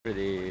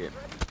Pretty,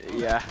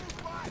 yeah.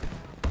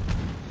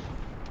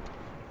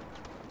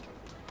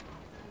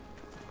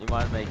 You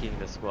mind making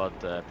the squad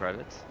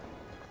private?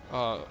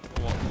 Well,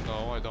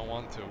 no, I don't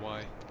want to.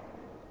 Why?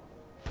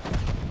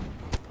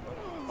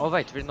 Oh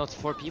wait, we're not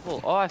 4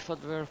 people. Oh, I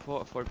thought we were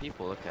four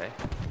people. Okay,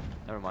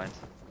 never mind.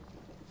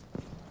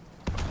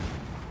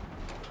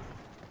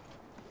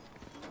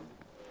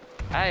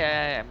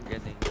 I'm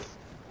getting.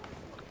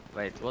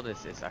 Wait, what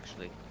is this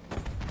actually?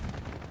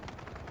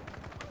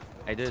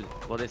 Hey dude,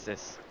 what is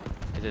this?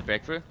 Is it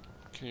breakthrough?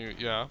 Can you,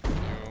 can you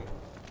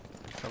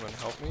come and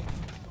help me?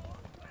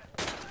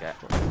 Yeah.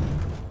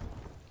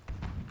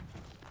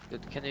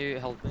 Dude, can you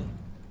help me?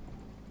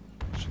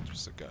 Shit,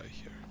 there's a guy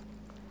here.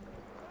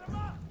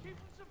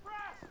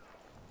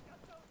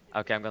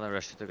 Okay, I'm gonna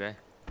rush it, okay?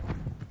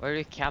 Why are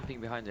you camping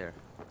behind there?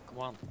 Come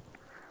on.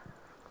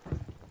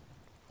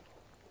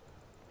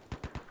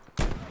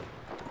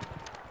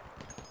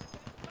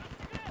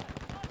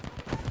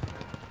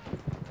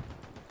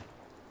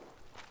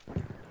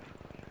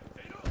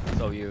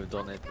 So you've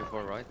done it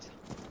before, right?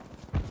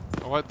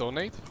 Oh, I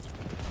donate?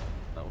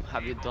 No,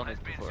 have you done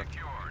it before?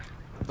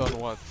 Done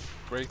what?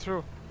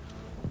 Breakthrough?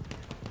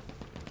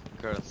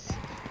 Girls.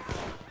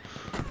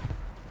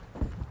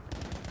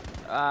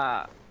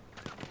 Ah,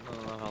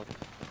 no, help.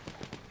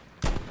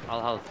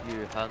 I'll help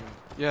you, hun.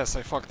 Yes,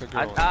 I fucked the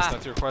girl. Is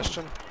that your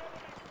question?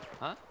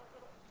 Huh?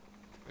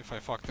 If I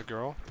fucked the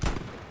girl? Yeah.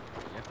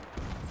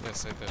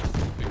 Yes, I did.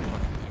 Big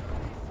fucking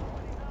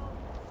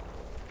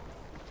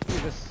deal. You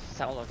just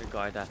sound like a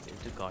guy that's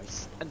into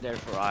guys, and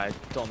therefore I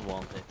don't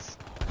want it.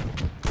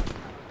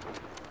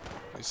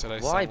 You said I Why?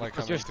 sound like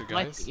Because I'm you're into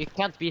guys? You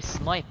can't be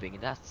sniping.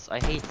 I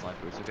hate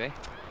snipers. Okay.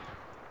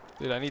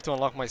 Dude, I need to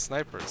unlock my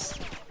snipers.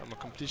 I'm a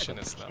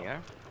completionist now.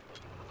 Care.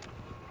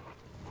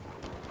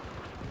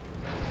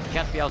 You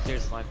can't be out there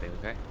sniping.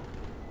 Okay.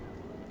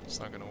 It's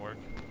not gonna work.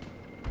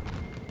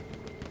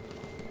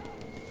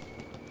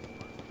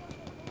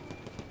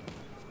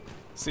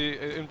 See,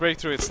 in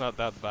Breakthrough it's not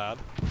that bad,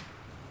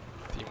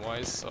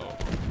 team-wise, so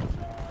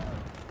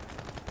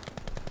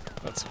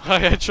that's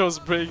why I chose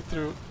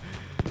Breakthrough.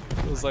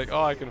 It was like,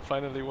 oh, I can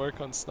finally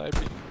work on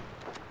sniping.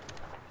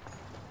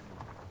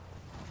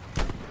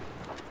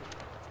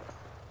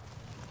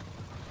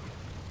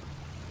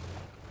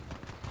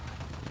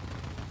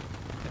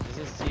 Is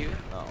this you?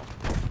 No.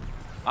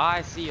 Ah,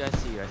 I see you.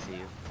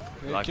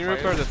 Can you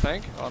repair the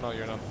tank? Oh no,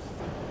 you're not.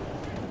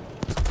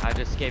 I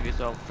just gave you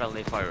some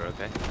friendly fire,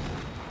 okay?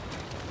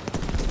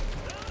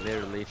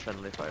 Literally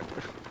friendly fire.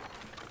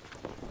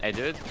 Hey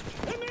dude,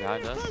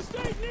 behind us.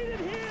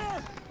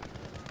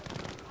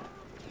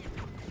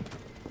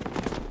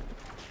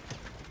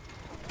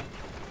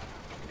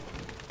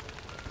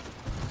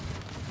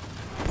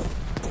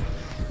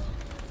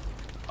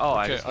 Oh,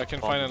 okay, I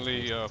can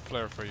finally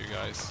flare for you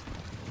guys.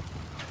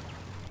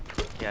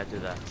 Yeah, do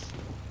that.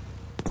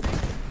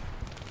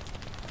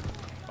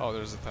 Oh,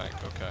 there's a tank,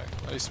 okay.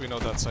 At least we know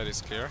that side is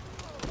clear.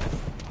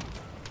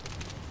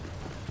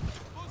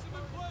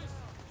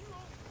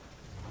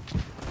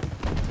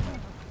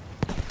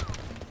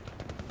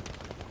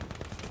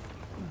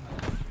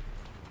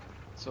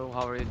 So,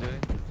 how are you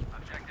doing?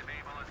 Objective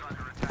Able is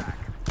under attack.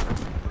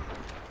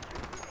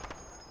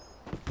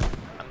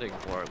 I'm doing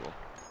horrible.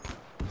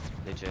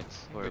 Legit.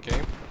 Horrible. The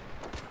game?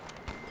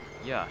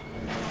 Yeah.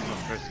 It's my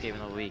first game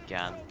in a week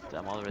and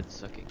I'm already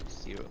sucking.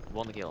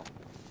 1 kill.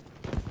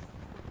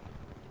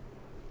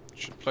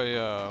 Should play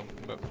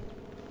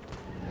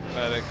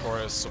medic or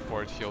a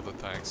support heal the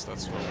tanks.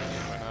 That's what we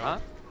need right now. Huh?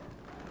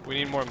 We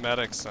need more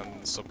medics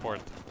and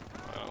support.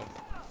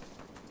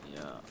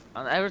 Yeah.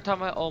 And every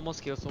time I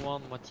almost kill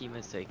someone, my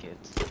teammates take it.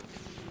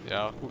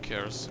 Yeah, who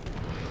cares?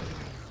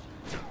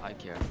 I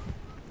care.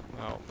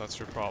 No, that's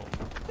your problem.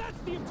 That's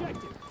the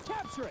objective.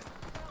 Capture it.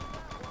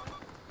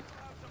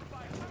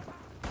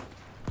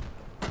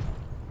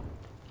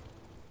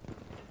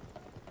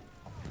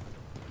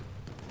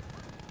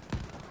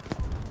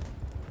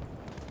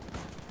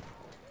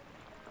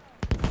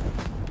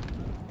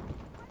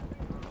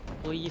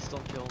 Please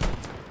don't kill me.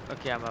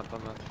 Okay, I'm up.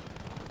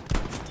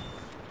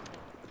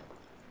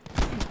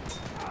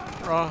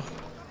 Ah,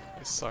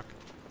 I suck.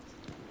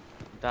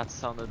 That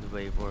sounded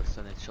way worse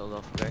than it showed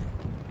off, okay?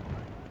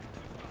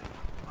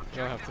 You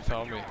don't have to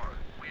tell me.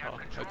 Oh,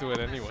 I do it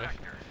anyway.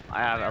 I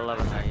have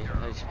 11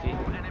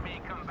 HP.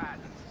 Enemy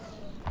combatants.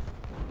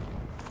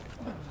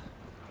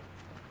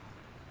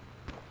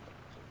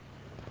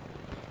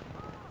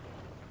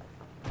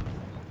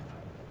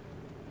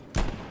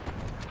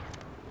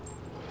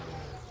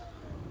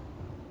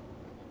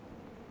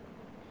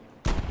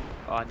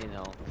 Oh, I need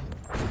help.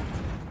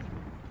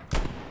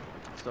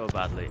 So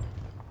badly.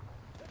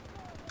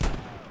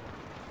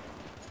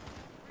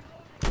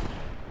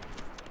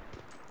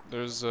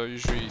 There's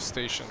usually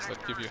stations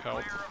that give you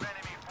help.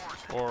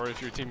 Or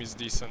if your team is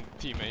decent,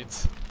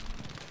 teammates.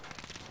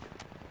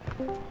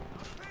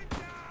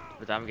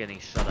 But I'm getting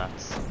shot at.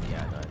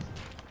 Yeah, guys.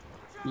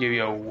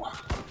 Yo.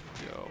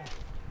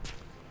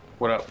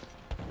 What up?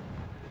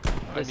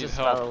 I This need is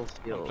help.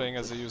 battlefield. I'm playing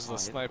as a This is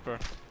useless fine. sniper.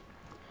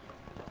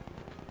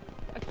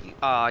 Fuck you.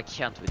 I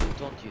can't with you.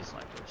 Don't use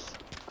snipers.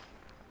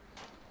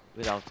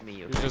 Without me,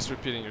 You're okay? just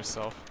repeating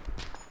yourself.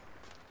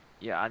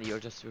 Yeah, and you're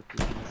just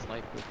repeating the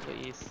sniper,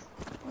 please.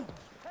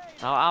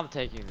 Now I'm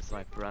taking the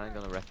sniper and I'm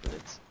gonna wreck with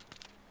it.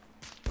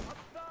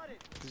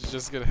 Did you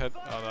just get hit?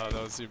 Oh no,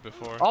 that was you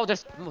before. Oh,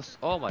 there's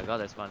oh my god,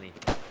 there's money.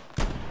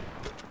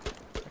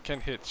 I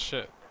can't hit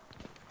shit.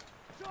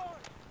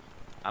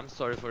 I'm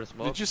sorry for the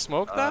smoke. Did you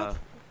smoke that?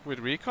 With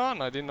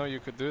recon? I didn't know you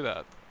could do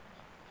that.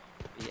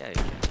 Yeah, you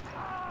can.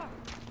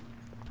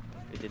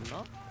 You did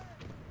not?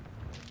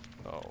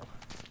 No.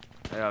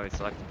 Yeah, it's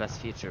like the best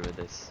feature with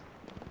this.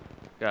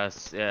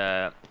 Because,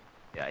 yeah,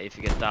 if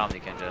you get down, you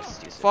can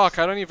just use Fuck, it.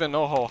 I don't even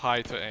know how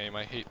high to aim.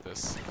 I hate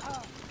this.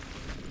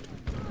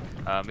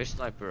 Which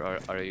sniper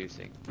are you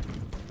using?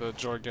 The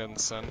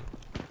Jorgensen.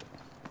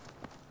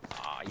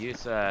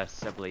 Use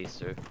Seb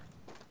laser.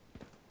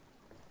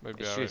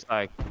 Maybe It I... shoots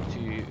like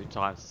 2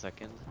 times a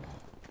second.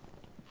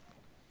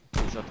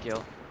 2-shot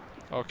kill.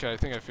 Okay, I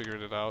think I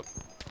figured it out.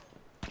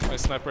 My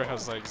sniper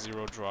has like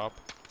 0 drop.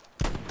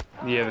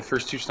 Yeah, the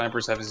first 2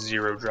 snipers have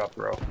 0 drop,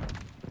 bro.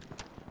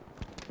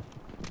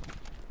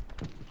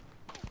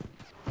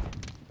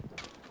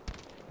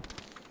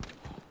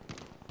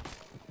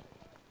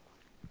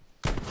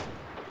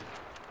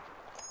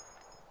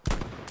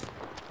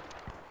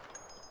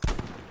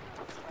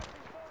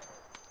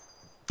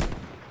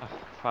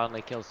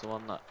 Finally kills the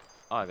one that...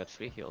 Oh, I got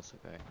 3 kills,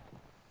 okay.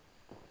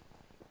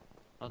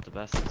 Not the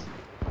best.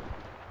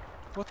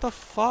 What the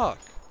fuck?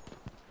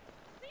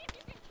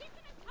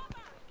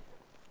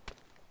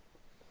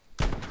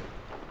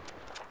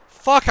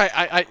 Fuck,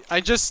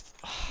 I just...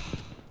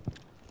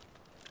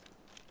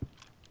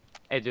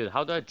 Hey dude,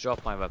 how do I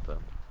drop my weapon?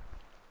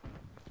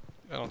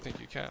 I don't think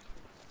you can.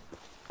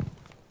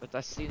 But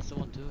I seen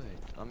someone do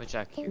it. Let me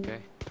check, okay?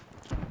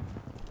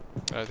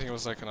 I think it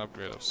was like an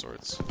upgrade of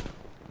sorts.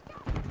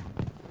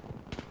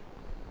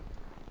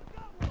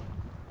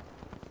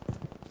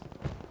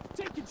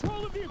 Take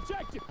control of the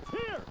objective.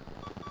 Here.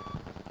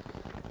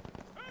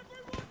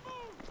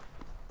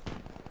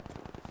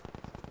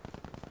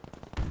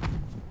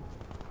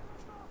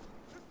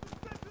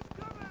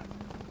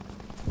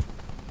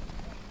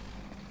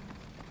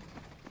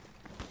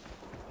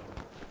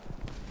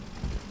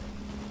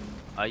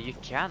 You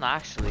can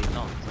actually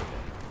not.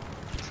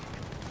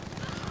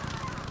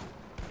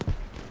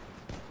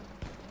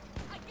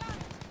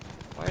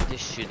 Why are they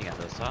shooting at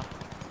us, huh?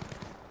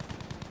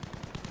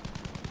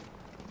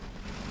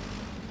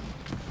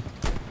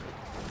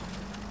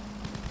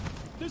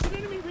 There's an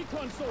enemy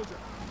recon soldier.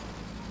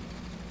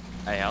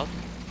 I help.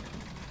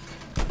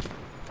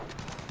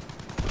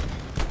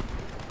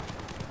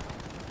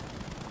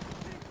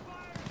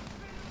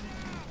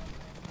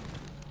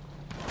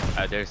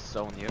 There's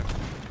zone here.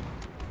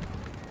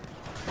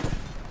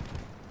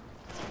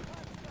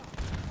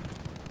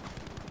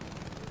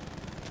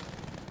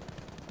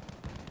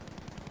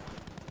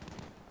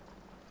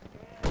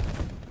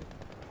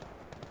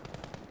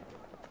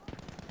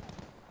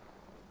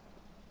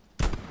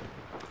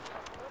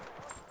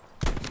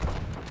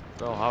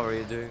 So how are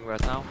you doing right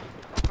now?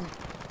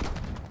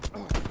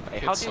 Hey,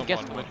 how do you get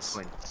someone one once.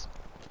 points?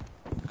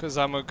 Because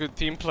I'm a good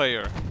team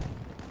player.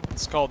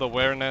 It's called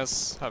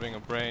awareness, having a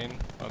brain,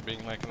 not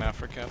being like an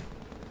African.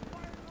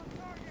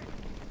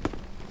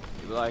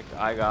 Like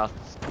I got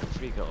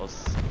 3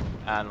 kills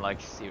and like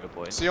 0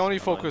 points. So you only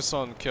I'm focus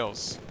on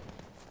kills.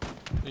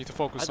 You need to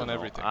focus on like,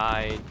 everything.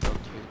 I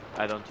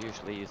don't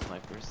usually use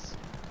snipers.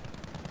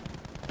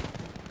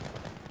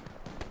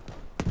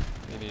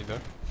 Me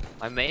neither.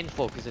 My main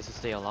focus is to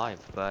stay alive,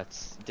 but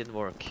it didn't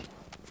work.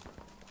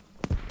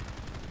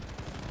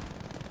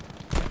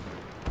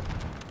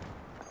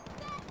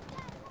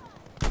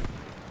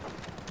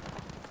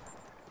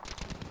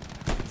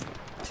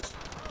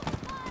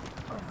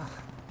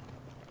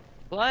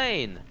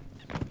 Plane!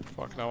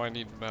 Fuck, now I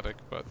need medic,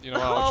 but you know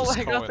what, I'll Oh, just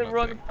I go got in, the I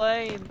wrong think.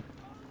 plane!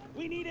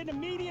 We need an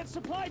immediate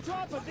supply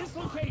drop at this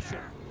location.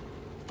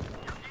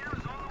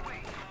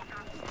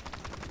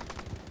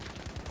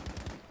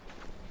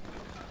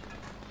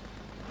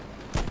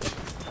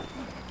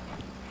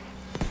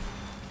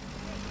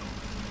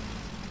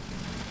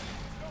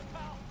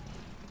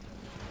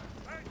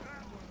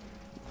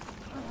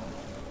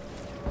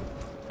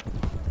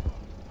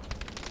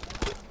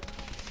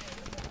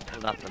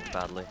 That went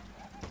badly.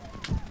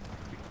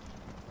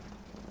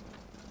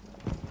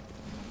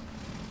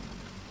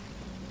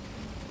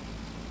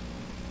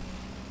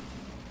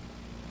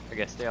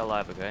 Okay, stay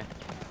alive, okay?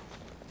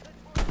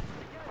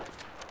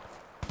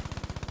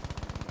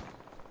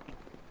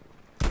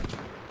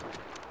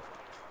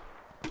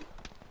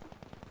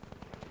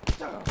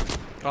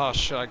 Oh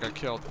shit, I got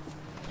killed.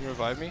 Can you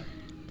revive me?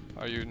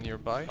 Are you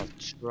nearby? I'll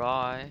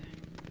try.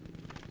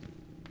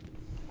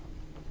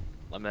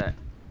 Let me...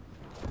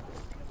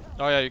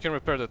 Oh yeah, you can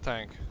repair the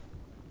tank.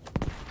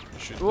 You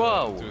should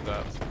Whoa. do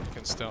that. You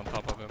can stay on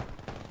top of him.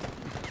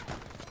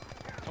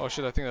 Oh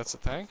shit, I think that's a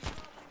tank?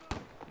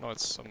 No,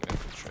 it's some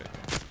infantry.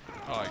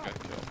 Oh, I got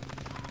killed.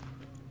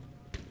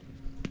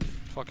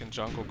 Fucking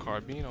jungle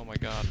carbine, oh my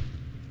god.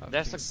 That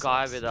There's thing a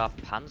guy sucks. with a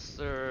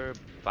Panzer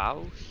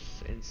Bauch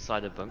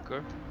inside a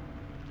bunker.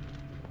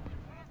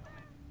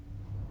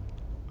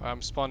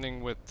 I'm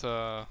spawning with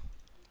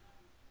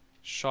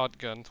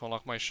shotgun to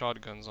unlock my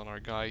shotguns on our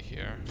guy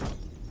here.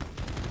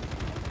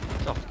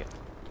 Soft game.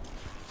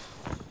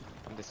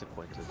 I'm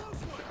disappointed.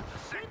 The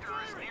sector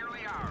is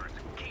nearly ours.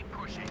 Keep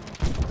pushing.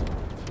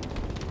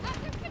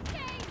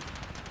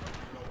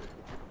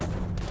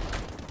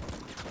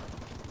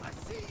 I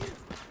see you.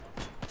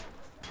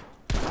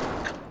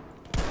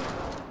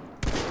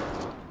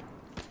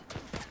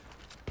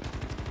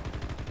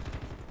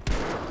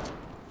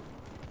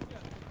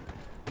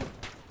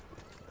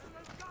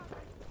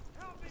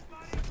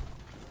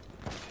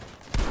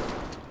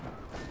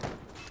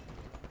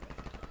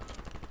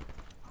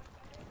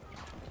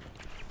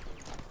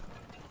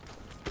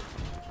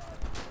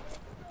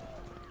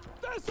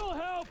 This'll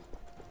help.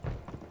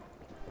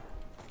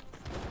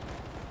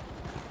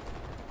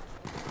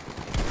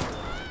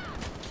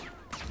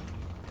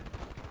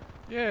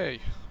 Yay!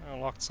 I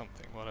unlocked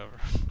something, whatever.